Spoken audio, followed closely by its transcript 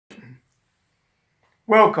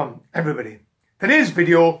Welcome everybody. Today's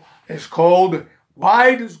video is called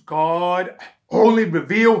Why Does God Only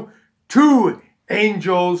Reveal Two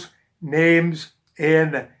Angels' Names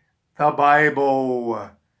in the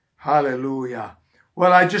Bible? Hallelujah.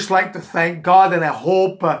 Well, I'd just like to thank God, and I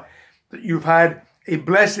hope that you've had a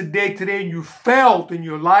blessed day today and you felt in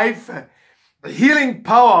your life the healing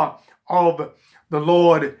power of the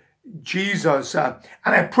Lord Jesus. And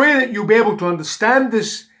I pray that you'll be able to understand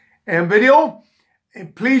this video.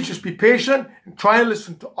 And please just be patient and try and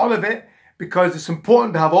listen to all of it, because it's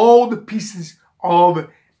important to have all the pieces of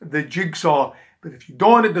the jigsaw. But if you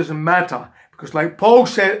don't, it doesn't matter. Because like Paul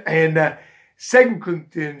said in 2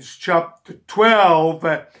 Corinthians chapter 12,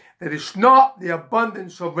 that it's not the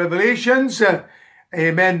abundance of revelations,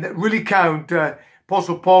 amen, that really count.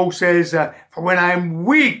 Apostle Paul says, for when I am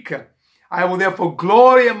weak, I will therefore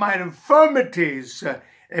glory in my infirmities,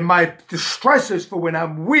 in my distresses, for when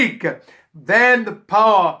I'm weak, then the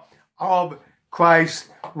power of Christ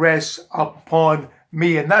rests upon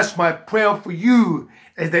me. And that's my prayer for you,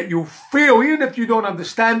 is that you feel, even if you don't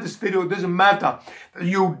understand this video, it doesn't matter, that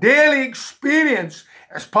you daily experience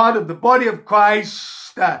as part of the body of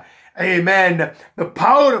Christ, amen, the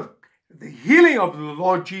power of the healing of the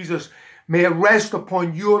Lord Jesus may rest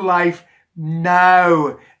upon your life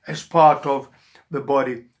now as part of the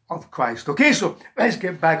body of Christ. Okay, so let's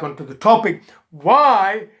get back onto the topic.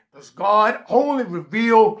 Why does God only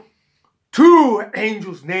reveal two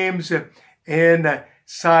angels' names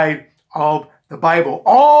inside of the Bible?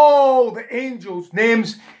 All the angels'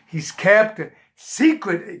 names he's kept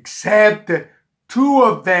secret except two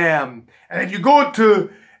of them. And if you go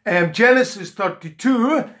to Genesis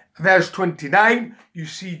 32, verse 29, you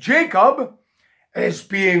see Jacob is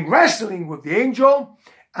wrestling with the angel,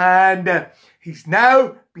 and he's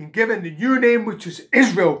now been given the new name, which is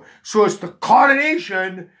Israel. So it's the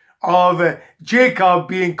coronation of Jacob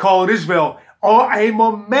being called Israel, or a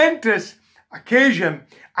momentous occasion.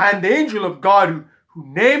 And the angel of God who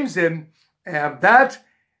names him that,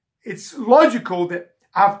 it's logical that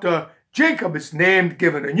after Jacob is named,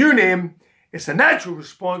 given a new name, it's a natural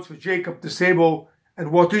response for Jacob to say, well,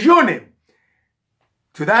 and what is your name?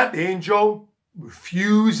 To that, the angel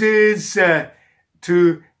refuses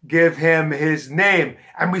to give him his name.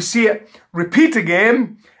 And we see it repeat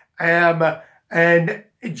again in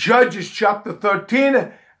Judges chapter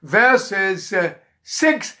 13, verses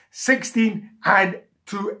 6, 16, and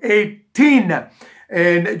to 18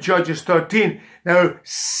 in Judges 13. Now,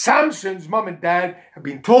 Samson's mom and dad have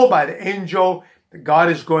been told by the angel that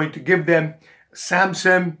God is going to give them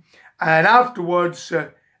Samson. And afterwards,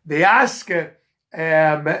 they ask the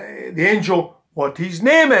angel what his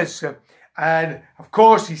name is. And of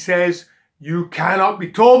course, he says, you cannot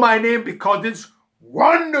be told my name because it's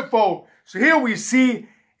wonderful. So here we see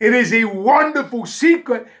it is a wonderful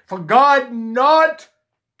secret for God not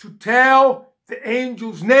to tell the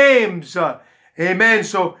angels' names. Amen.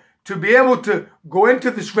 So to be able to go into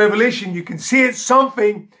this revelation, you can see it's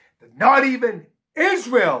something that not even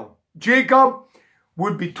Israel, Jacob,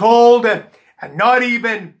 would be told, and not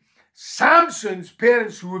even Samson's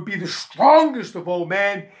parents, who would be the strongest of all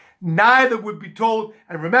men, neither would be told.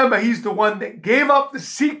 And remember, he's the one that gave up the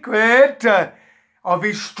secret of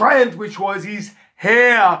his strength, which was his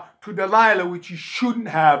hair, to Delilah, which he shouldn't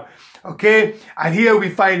have. Okay? And here we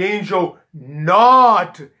find angel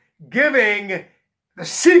not giving the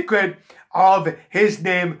secret of his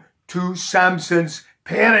name to Samson's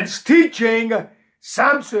parents, teaching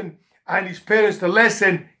Samson and his parents the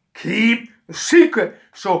lesson, keep the secret.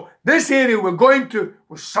 So this area we're going to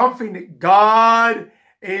was something that God,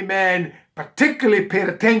 amen, particularly paid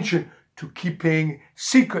attention to keeping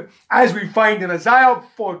secret. As we find in Isaiah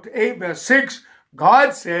 48 verse 6,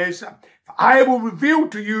 God says, I will reveal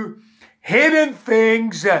to you hidden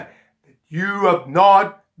things that you have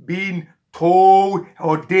not been told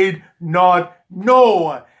or did not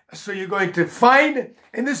know. So you're going to find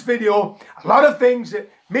in this video a lot of things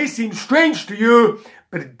that may seem strange to you,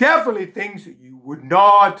 but definitely things that you would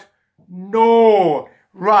not know.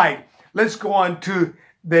 Right, let's go on to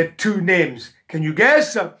the two names. Can you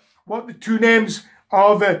guess what the two names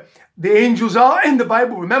of the angels are in the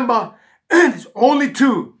Bible? Remember, there's only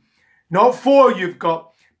two, not four. You've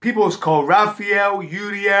got people called Raphael,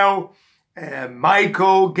 Uriel,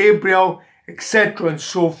 Michael, Gabriel, etc. and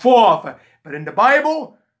so forth. But in the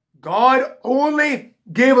Bible, God only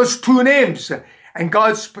gave us two names. And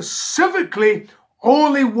God specifically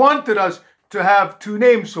only wanted us to have two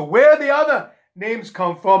names. So where the other names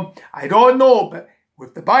come from, I don't know. But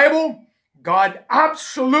with the Bible, God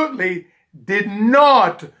absolutely did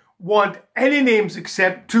not want any names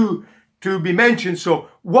except two to be mentioned. So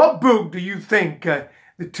what book do you think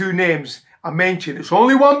the two names are mentioned. It's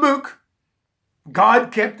only one book.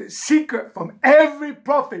 God kept it secret from every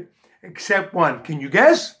prophet except one. Can you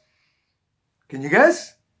guess? Can you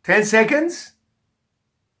guess? 10 seconds.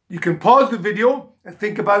 You can pause the video and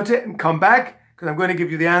think about it and come back, because I'm going to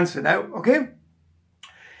give you the answer now, okay?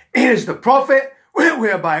 It is the prophet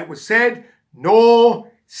whereby it was said,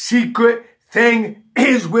 no secret thing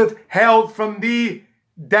is withheld from thee,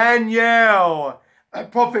 Daniel.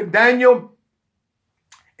 Prophet Daniel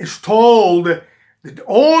is told, the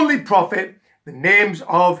only prophet, the names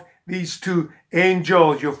of these two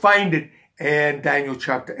angels. You'll find it in Daniel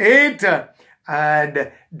chapter 8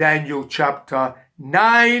 and Daniel chapter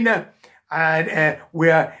 9, and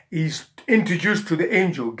where he's introduced to the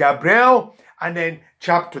angel Gabriel, and then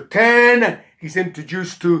chapter 10 he's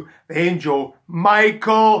introduced to the angel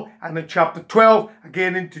Michael, and then chapter 12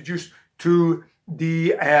 again introduced to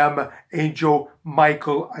the angel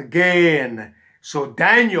Michael again. So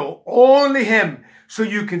Daniel, only him. So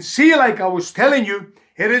you can see, like I was telling you,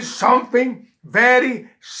 it is something very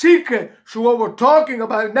secret. So what we're talking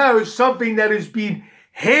about now is something that has been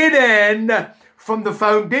hidden from the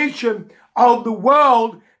foundation of the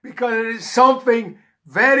world, because it is something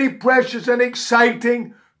very precious and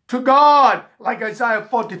exciting to God. Like Isaiah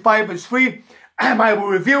 45 verse 3, and I will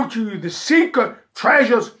reveal to you the secret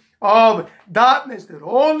treasures of darkness that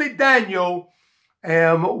only Daniel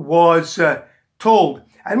was told.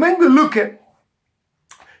 And when we look at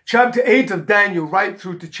chapter 8 of Daniel right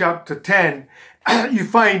through to chapter 10, you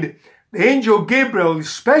find the angel Gabriel,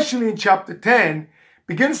 especially in chapter 10,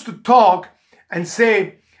 begins to talk and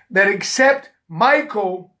say that except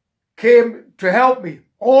Michael came to help me,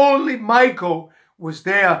 only Michael was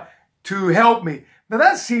there to help me. Now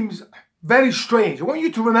that seems very strange. I want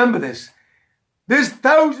you to remember this. There's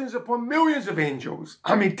thousands upon millions of angels.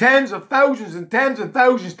 I mean, tens of thousands and tens of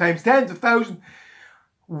thousands times tens of thousands.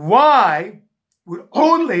 Why would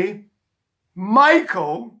only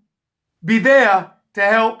Michael be there to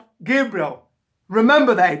help Gabriel?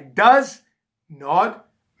 Remember that it does not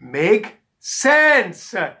make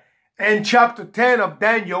sense. In chapter 10 of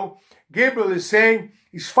Daniel, Gabriel is saying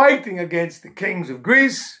he's fighting against the kings of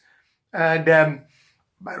Greece, and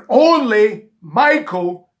but only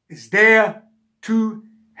Michael is there to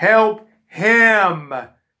help him.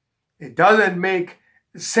 It doesn't make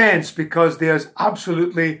sense, because there's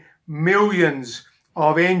absolutely millions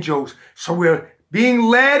of angels. So we're being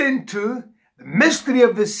led into the mystery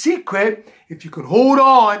of the secret, if you can hold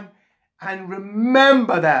on and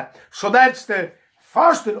remember that. So that's the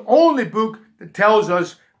first and only book that tells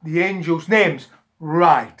us the angels' names.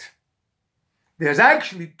 Right. There's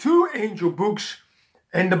actually two angel books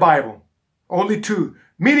in the Bible. Only two.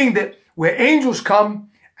 Meaning that where angels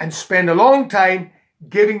come and spend a long time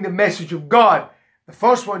giving the message of God. The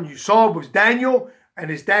first one you saw was Daniel,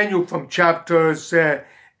 and it's Daniel from chapters 8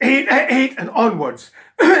 and onwards.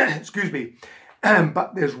 Excuse me.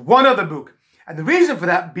 But there's one other book. And the reason for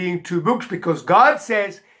that being two books, because God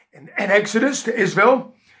says in Exodus to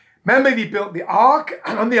Israel, remember he built the ark,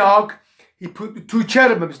 and on the ark he put the two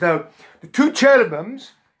cherubims. Now, the two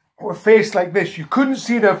cherubims were faced like this. You couldn't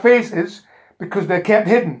see their faces because they're kept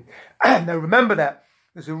hidden. Now remember that.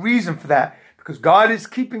 There's a reason for that. Because God is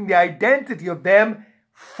keeping the identity of them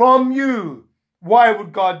from you. Why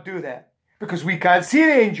would God do that? Because we can't see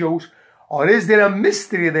the angels, or is there a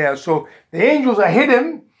mystery there? So the angels are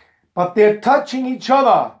hidden, but they're touching each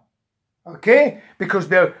other. Okay? Because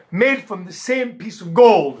they're made from the same piece of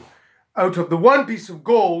gold. Out of the one piece of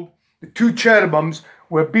gold, the two cherubims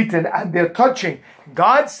were beaten and they're touching.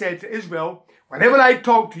 God said to Israel, whenever I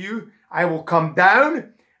talk to you, I will come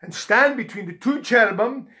down and stand between the two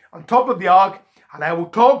cherubim on top of the ark, and I will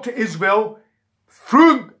talk to Israel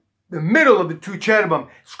through the middle of the two cherubim.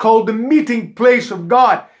 It's called the meeting place of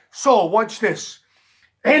God. So watch this.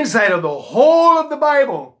 Inside of the whole of the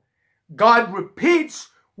Bible, God repeats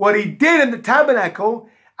what he did in the tabernacle.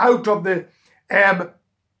 Out of the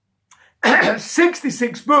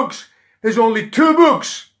 66 books, there's only 2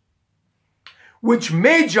 books which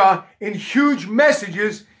major in huge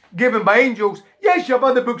messages given by angels. Yes, you have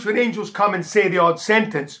other books when angels come and say the odd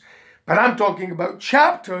sentence, but I'm talking about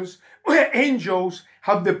chapters where angels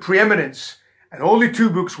have the preeminence. And only 2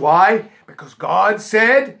 books. Why? Because God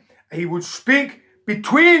said he would speak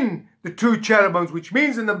between the 2 cherubims, which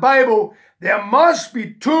means in the Bible there must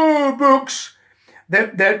be 2 books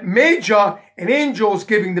that major in angels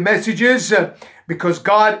giving the messages, because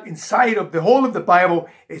God inside of the whole of the Bible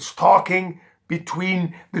is talking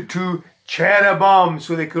between the 2 cherubim.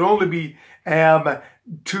 So there could only be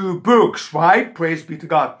 2 books, right? Praise be to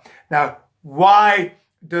God. Now, why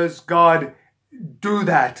does God do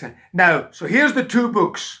that. Now, so here's the two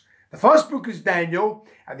books. The first book is Daniel,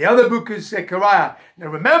 and the other book is Zechariah. Now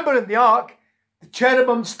remember, in the ark, the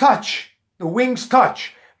cherubims touch, the wings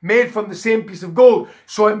touch, made from the same piece of gold.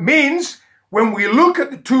 So it means when we look at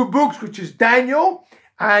the two books, which is Daniel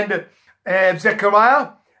and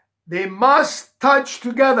Zechariah, they must touch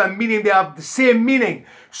together, meaning they have the same meaning.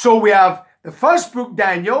 So we have the first book,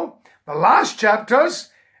 Daniel, the last chapters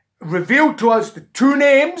reveal to us the two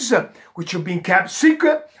names which have been kept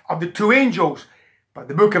secret of the two angels. But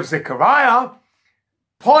the book of Zechariah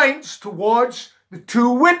points towards the two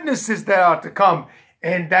witnesses that are to come.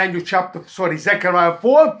 In Zechariah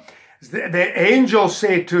 4, the angels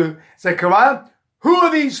say to Zechariah, "Who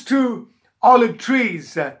are these two olive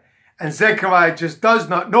trees?" And Zechariah just does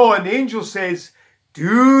not know. And the angel says,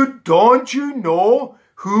 "Dude, don't you know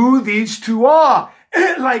who these two are?"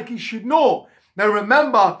 Like he should know. Now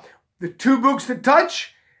remember, the two books that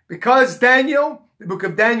touch, because Daniel, the book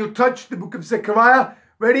of Daniel touched the book of Zechariah,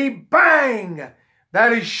 ready, bang!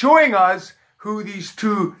 That is showing us who these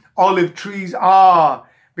two olive trees are,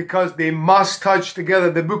 because they must touch together.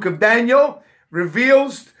 The book of Daniel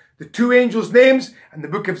reveals the two angels' names, and the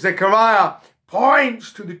book of Zechariah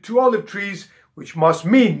points to the two olive trees, which must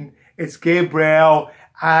mean it's Gabriel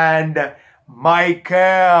and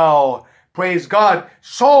Michael. Praise God.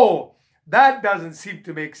 So, that doesn't seem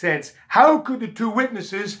to make sense. How could the two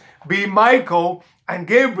witnesses be Michael and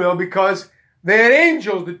Gabriel? Because they're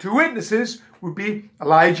angels. The two witnesses would be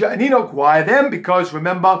Elijah and Enoch. Why them? Because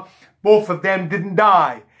remember, both of them didn't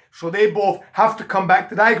die. So they both have to come back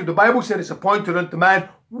to die. Because the Bible said it's appointed unto man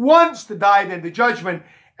once to die, then the judgment.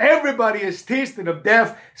 Everybody has tasted of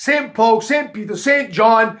death. St. Paul, St. Peter, St.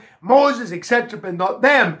 John, Moses, etc., but not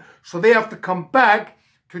them. So they have to come back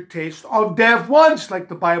to taste of death once, like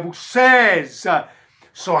the Bible says.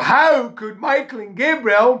 So how could Michael and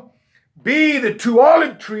Gabriel be the two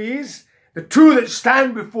olive trees, the two that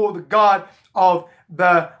stand before the God of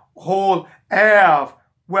the whole earth?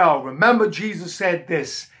 Well, remember Jesus said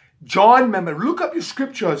this. John, remember, look up your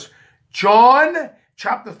scriptures. John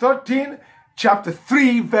chapter 13, chapter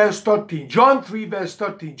 3, verse 13. John 3, verse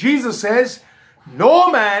 13. Jesus says, "No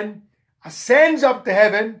man ascends up to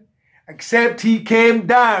heaven except he came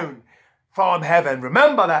down from heaven."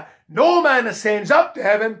 Remember that. No man ascends up to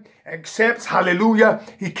heaven except, hallelujah,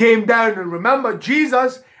 he came down. And remember,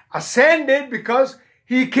 Jesus ascended because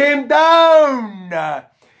he came down.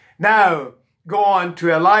 Now, go on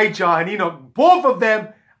to Elijah and Enoch. Both of them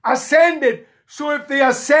ascended. So if they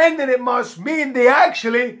ascended, it must mean they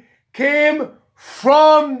actually came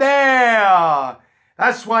from there.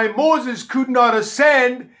 That's why Moses could not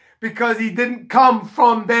ascend, because he didn't come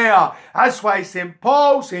from there. That's why St.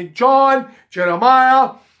 Paul, St. John,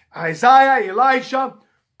 Jeremiah, Isaiah, Elisha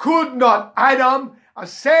could not, Adam,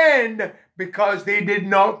 ascend, because they did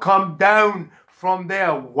not come down from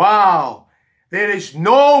there. Wow. There is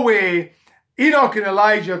no way Enoch and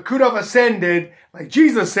Elijah could have ascended. Like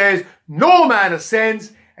Jesus says, no man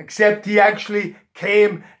ascends except he actually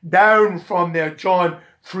came down from there. John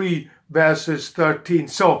 3 verses 13.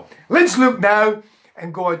 So let's look now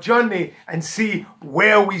and go a journey and see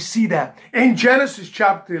where we see that. In Genesis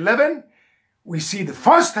chapter 11, we see the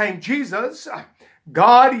first time Jesus,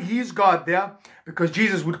 God, he's God there, because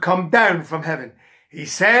Jesus would come down from heaven. He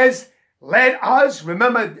says, let us,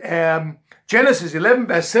 remember Genesis 11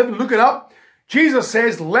 verse 7, look it up. Jesus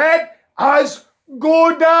says, let us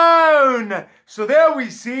go down. So there we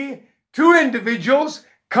see two individuals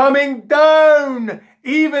coming down,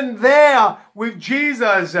 even there with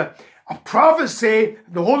Jesus. A prophecy,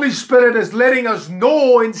 the Holy Spirit is letting us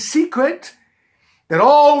know in secret that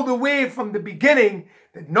all the way from the beginning,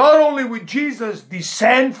 that not only would Jesus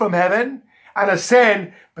descend from heaven and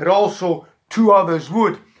ascend, but also two others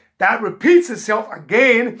would. That repeats itself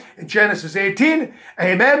again in Genesis 18,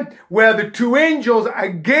 amen, where the two angels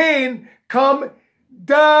again come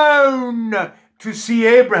down to see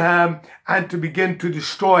Abraham and to begin to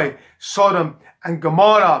destroy Sodom and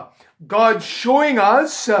Gomorrah. God showing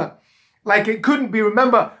us, like it couldn't be,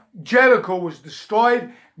 remember, Jericho was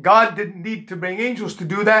destroyed. God didn't need to bring angels to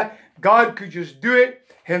do that. God could just do it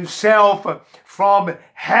himself from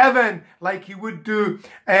heaven, like he would do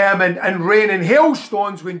and rain in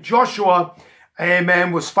hailstones when Joshua,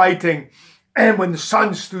 amen, was fighting and when the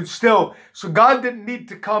sun stood still. So God didn't need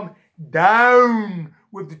to come down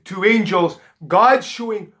with the two angels. God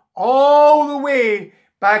showing all the way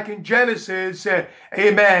back in Genesis,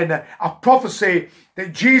 amen, a prophecy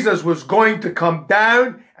that Jesus was going to come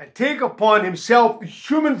down and take upon himself the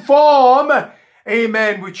human form,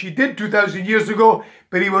 amen, which he did 2,000 years ago,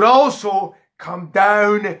 but he would also come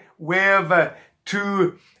down with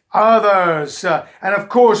two others. And of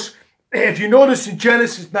course, if you notice in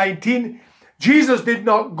Genesis 19, Jesus did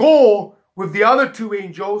not go with the other two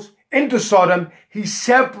angels into Sodom. He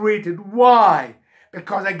separated. Why?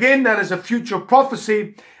 Because again, that is a future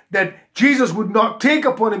prophecy that Jesus would not take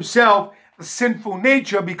upon himself a sinful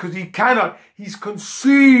nature because he cannot. He's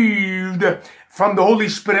conceived from the Holy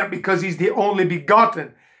Spirit because he's the only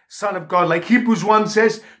begotten Son of God. Like Hebrews 1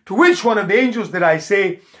 says, to which one of the angels did I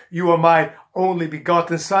say, you are my only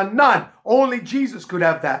begotten Son? None. Only Jesus could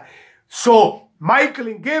have that. So Michael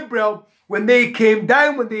and Gabriel, when they came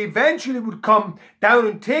down, when they eventually would come down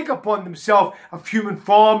and take upon themselves a human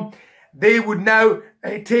form, they would now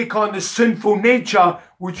take on the sinful nature,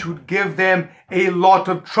 which would give them a lot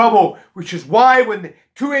of trouble. Which is why when the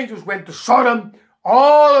two angels went to Sodom,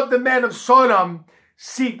 all of the men of Sodom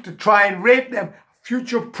seek to try and rape them.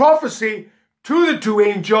 Future prophecy to the two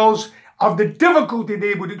angels of the difficulty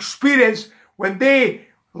they would experience when they,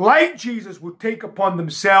 like Jesus, would take upon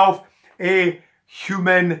themselves a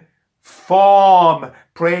human form.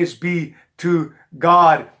 Praise be to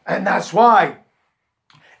God. And that's why,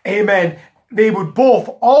 amen, they would both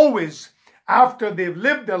always, after they've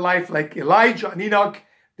lived their life like Elijah and Enoch,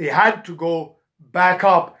 they had to go back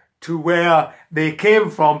up to where they came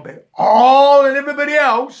from. But all and everybody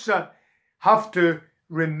else have to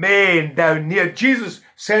remain down near. Jesus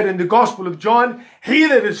said in the Gospel of John, he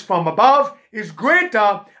that is from above is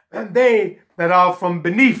greater than they that are from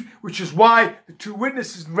beneath, which is why the two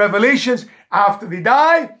witnesses in Revelations, after they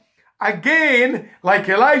die, again, like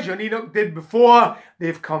Elijah and Enoch did before,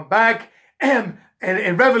 they've come back. And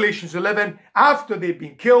in Revelations 11, after they've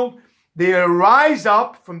been killed, they rise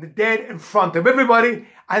up from the dead in front of everybody,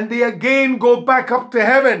 and they again go back up to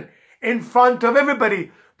heaven in front of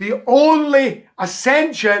everybody. The only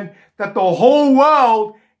ascension that the whole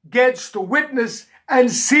world gets to witness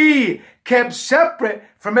and see, kept separate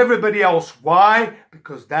from everybody else. Why?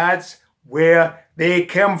 Because that's where they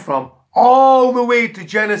came from. All the way to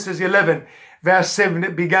Genesis 11, verse 7,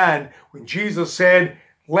 it began when Jesus said,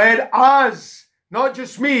 let us, not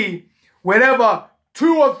just me, whenever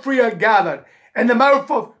 2 or 3 are gathered, in the mouth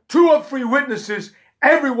of 2 or 3 witnesses,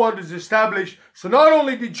 every word is established. So not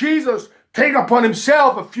only did Jesus take upon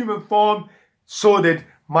himself a human form, so did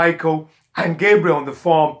Michael and Gabriel in the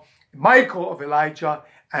form, Michael of Elijah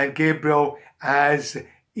and Gabriel as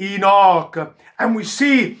Enoch. And we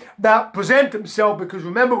see that present himself because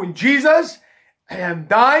remember when Jesus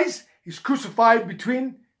dies, he's crucified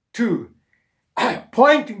between 2,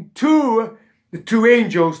 pointing to the 2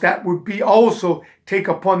 angels that would be also take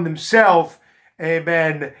upon themselves,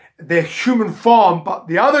 amen, their human form, but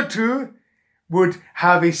the other 2 would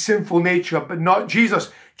have a sinful nature, but not Jesus.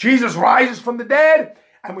 Jesus rises from the dead,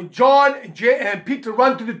 and when John and Peter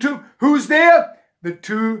run to the 2, who's there? The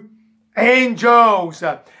 2 angels.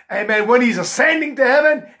 Amen. When he's ascending to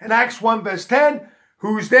heaven in Acts 1 verse 10,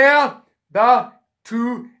 who's there? The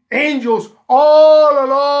 2 angels all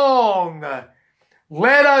along.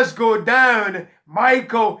 Let us go down.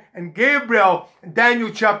 Michael and Gabriel in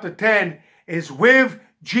Daniel chapter 10 is with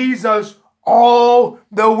Jesus all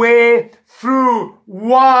the way through.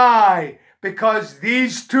 Why? Because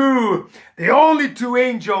these 2, the only 2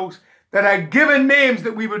 angels that are given names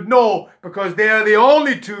that we would know, because they are the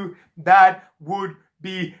only 2 that would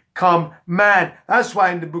become man. That's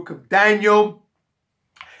why in the book of Daniel,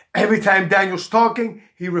 every time Daniel's talking,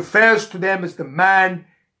 he refers to them as the man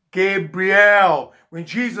Gabriel. When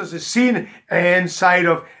Jesus is seen inside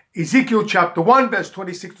of Ezekiel chapter 1, verse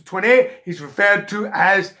 26 to 28, he's referred to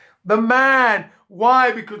as the man.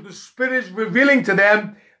 Why? Because the Spirit is revealing to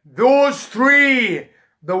them those 3.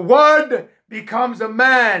 The Word becomes a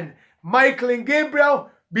man. Michael and Gabriel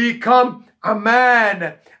become a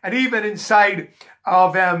man. And even inside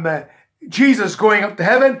of Jesus going up to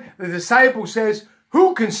heaven, the disciple says,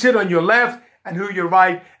 who can sit on your left and who your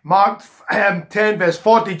right? Mark 10 verse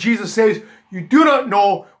 40, Jesus says, you do not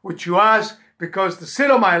know what you ask, because to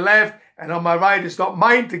sit on my left and on my right is not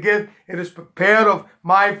mine to give, it is prepared of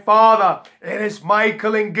my Father. It is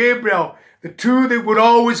Michael and Gabriel, the 2 that would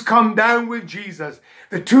always come down with Jesus,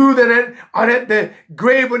 the 2 that are at the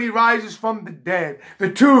grave when he rises from the dead,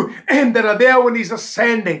 the 2 that are there when he's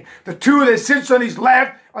ascending, the 2 that sits on his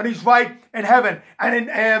left, on his right in heaven. And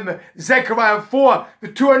in Zechariah 4,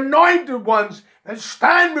 the 2 anointed ones that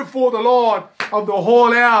stand before the Lord of the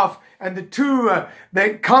whole earth, and the 2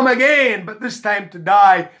 that come again, but this time to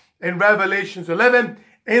die, in Revelations 11,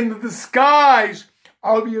 in the skies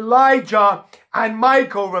of Elijah and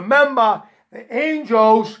Michael. Remember, the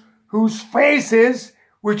angels whose faces,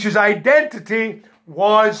 which is identity,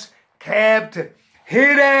 was kept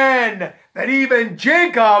hidden. That even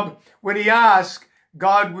Jacob, when he asked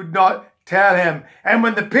God would not tell him. And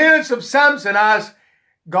when the parents of Samson asked,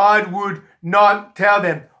 God would not tell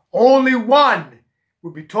them. Only one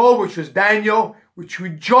would be told, which was Daniel, which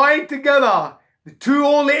would join together the two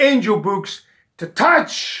only angel books to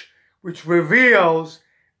touch, which reveals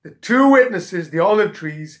the two witnesses, the olive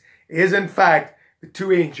trees, is in fact the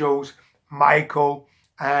two angels, Michael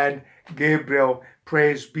and Gabriel.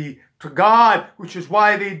 Praise be to God, which is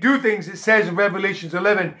why they do things. It says in Revelation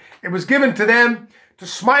 11, it was given to them to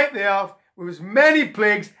smite the earth with as many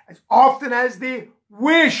plagues as often as they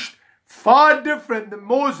wished. Far different than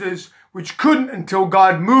Moses, which couldn't until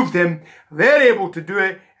God moved him. They're able to do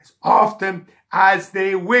it as often as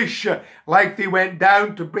they wish, like they went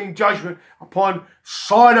down to bring judgment upon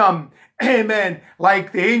Sodom. Amen.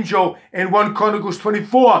 Like the angel in 1 Chronicles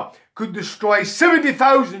 24 could destroy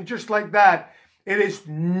 70,000 just like that. It is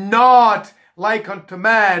not like unto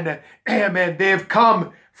man. Amen. They have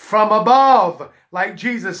come from above. Like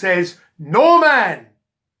Jesus says, no man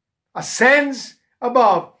ascends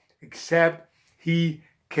above except he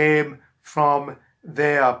came from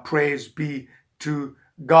there. Praise be to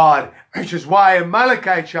God. Which is why in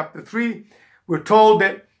Malachi chapter 3, we're told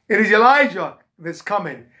that it is Elijah that's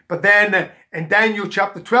coming. But then in Daniel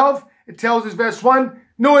chapter 12, it tells us verse 1,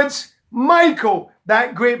 no, it's Michael,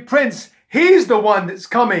 that great prince. He's the one that's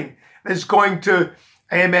coming, that's going to,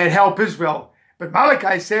 amen, help Israel. But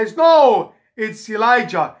Malachi says, no, it's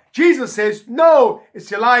Elijah. Jesus says, no,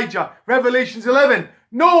 it's Elijah. Revelations 11,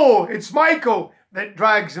 no, it's Michael that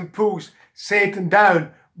drags and pulls Satan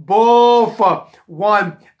down. Both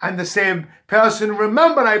one and the same person.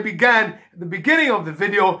 Remember, I began at the beginning of the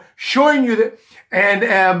video showing you that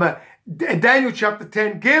in Daniel chapter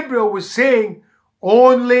 10, Gabriel was saying,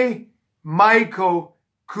 only Michael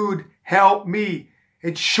could help me.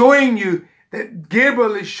 It's showing you that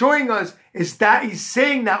Gabriel is showing us is that he's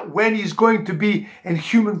saying that when he's going to be in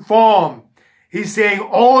human form. He's saying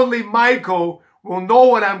only Michael will know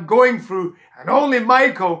what I'm going through, and only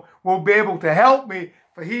Michael will be able to help me,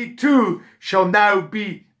 for he too shall now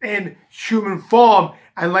be in human form.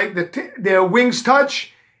 And like their wings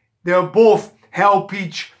touch, they'll both help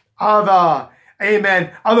each other.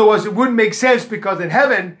 Amen. Otherwise it wouldn't make sense, because in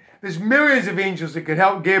heaven there's millions of angels that can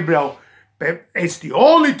help Gabriel, but it's the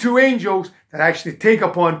only two angels that actually take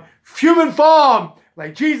upon human form.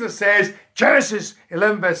 Like Jesus says, Genesis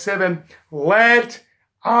 11 verse 7, let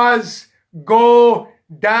us go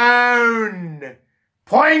down,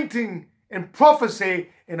 pointing in prophecy,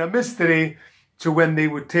 in a mystery, to when they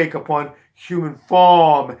would take upon human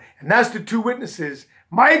form. And that's the two witnesses,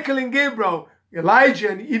 Michael and Gabriel, Elijah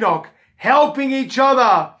and Enoch, helping each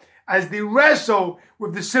other as they wrestle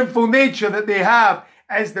with the sinful nature that they have,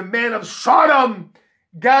 as the men of Sodom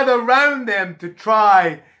gather round them to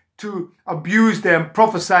try to abuse them,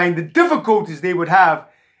 prophesying the difficulties they would have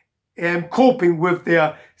in coping with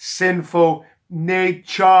their sinful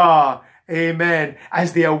nature. Amen.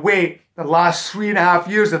 As they await the last 3.5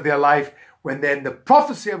 years of their life, when then the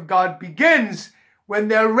prophecy of God begins, when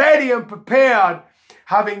they're ready and prepared,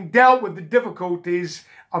 having dealt with the difficulties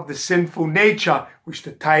of the sinful nature, which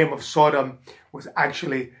the time of Sodom was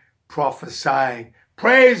actually prophesying.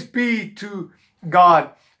 Praise be to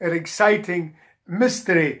God. An exciting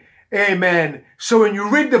mystery. Amen. So when you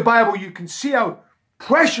read the Bible, you can see how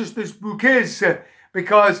precious this book is,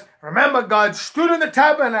 because remember, God stood in the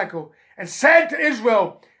tabernacle and said to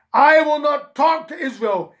Israel, I will not talk to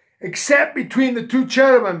Israel except between the two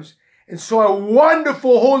cherubims. And so a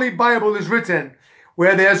wonderful holy Bible is written,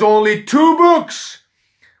 where there's only two books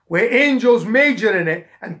where angels major in it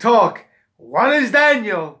and talk. One is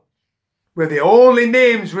Daniel, where the only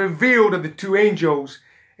names revealed are the two angels.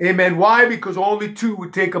 Amen. Why? Because only two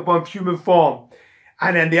would take upon human form.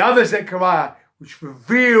 And then the other Zechariah, which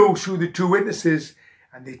reveals through the two witnesses,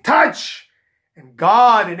 and they touch. And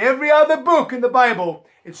God, in every other book in the Bible,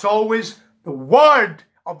 it's always the word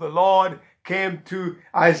of the Lord came to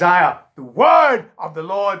Isaiah. The word of the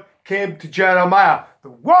Lord came to Jeremiah. The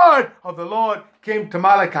word of the Lord came to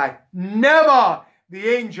Malachi. Never the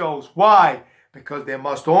angels. Why? Because there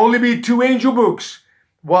must only be two angel books.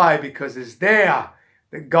 Why? Because it's there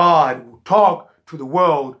that God will talk to the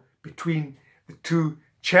world between the two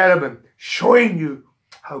cherubim, showing you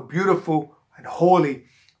how beautiful and holy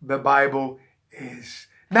the Bible is.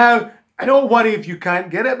 Now, I don't worry if you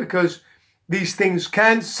can't get it, because these things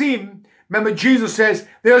can seem, remember Jesus says,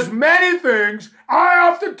 there's many things I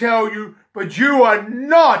have to tell you, but you are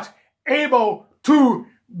not able to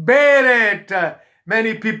bear it.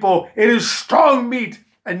 Many people, it is strong meat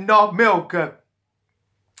and not milk.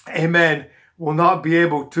 Amen. Will not be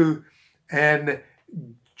able to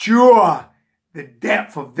endure the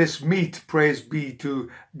depth of this meat. Praise be to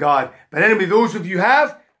God. But anyway, those of you who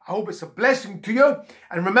have, I hope it's a blessing to you.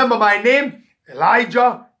 And remember my name,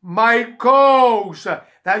 Elijah Michaels.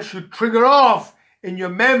 That should trigger off in your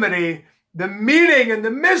memory the meaning and the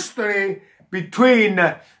mystery between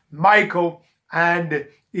Michael and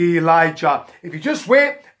Elijah. If you just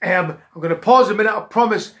wait, I'm going to pause a minute. I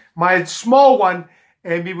promise my small one,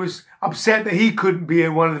 he was upset that he couldn't be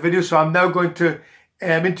in one of the videos. So I'm now going to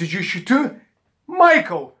introduce you to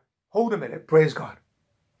Michael. Hold a minute. Praise God.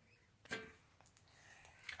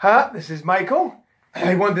 This is Michael.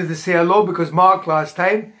 I wanted to say hello because Mark last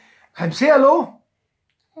time. Say hello.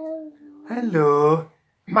 Hello. Hello.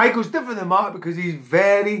 Michael's different than Mark because he's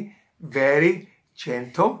very, very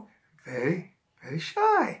gentle, very, very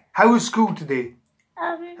shy. How was school today?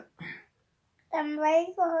 Very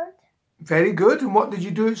good. Very good. And what did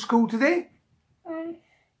you do at school today? I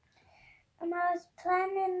was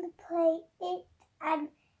planning to play it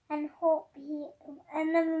and hope I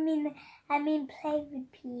mean play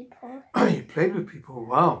with people. Oh, you played with people.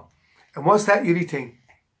 Wow. And what's that you're eating?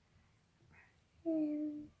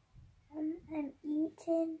 I'm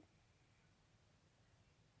eating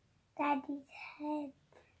Daddy's head.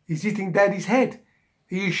 He's eating Daddy's head.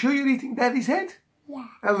 Are you sure you're eating Daddy's head? Yeah.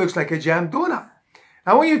 That looks like a jam donut.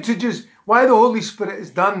 I want you to just, while the Holy Spirit has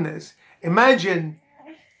done this, imagine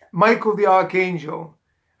Michael the Archangel,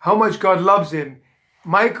 how much God loves him.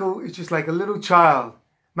 Michael is just like a little child.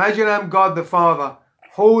 Imagine I'm God the Father,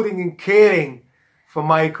 holding and caring for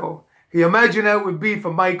Michael. Can you imagine how it would be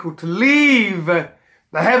for Michael to leave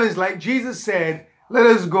the heavens, like Jesus said, let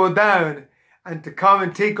us go down, and to come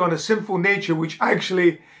and take on a sinful nature which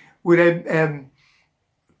actually would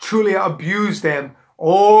truly abuse them.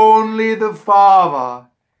 Only the Father.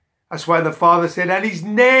 That's why the Father said, and his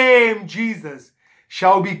name, Jesus,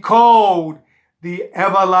 shall be called the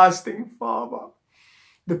Everlasting Father,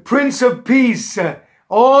 the Prince of Peace.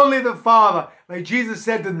 Only the Father. Like Jesus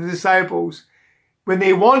said to the disciples, when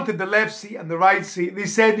they wanted the left seat and the right seat, they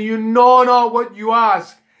said, you know not what you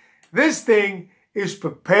ask. This thing is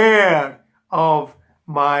prepared of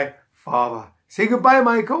my Father. Say goodbye,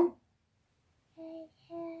 Michael.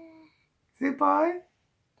 Say bye.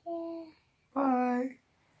 Yeah.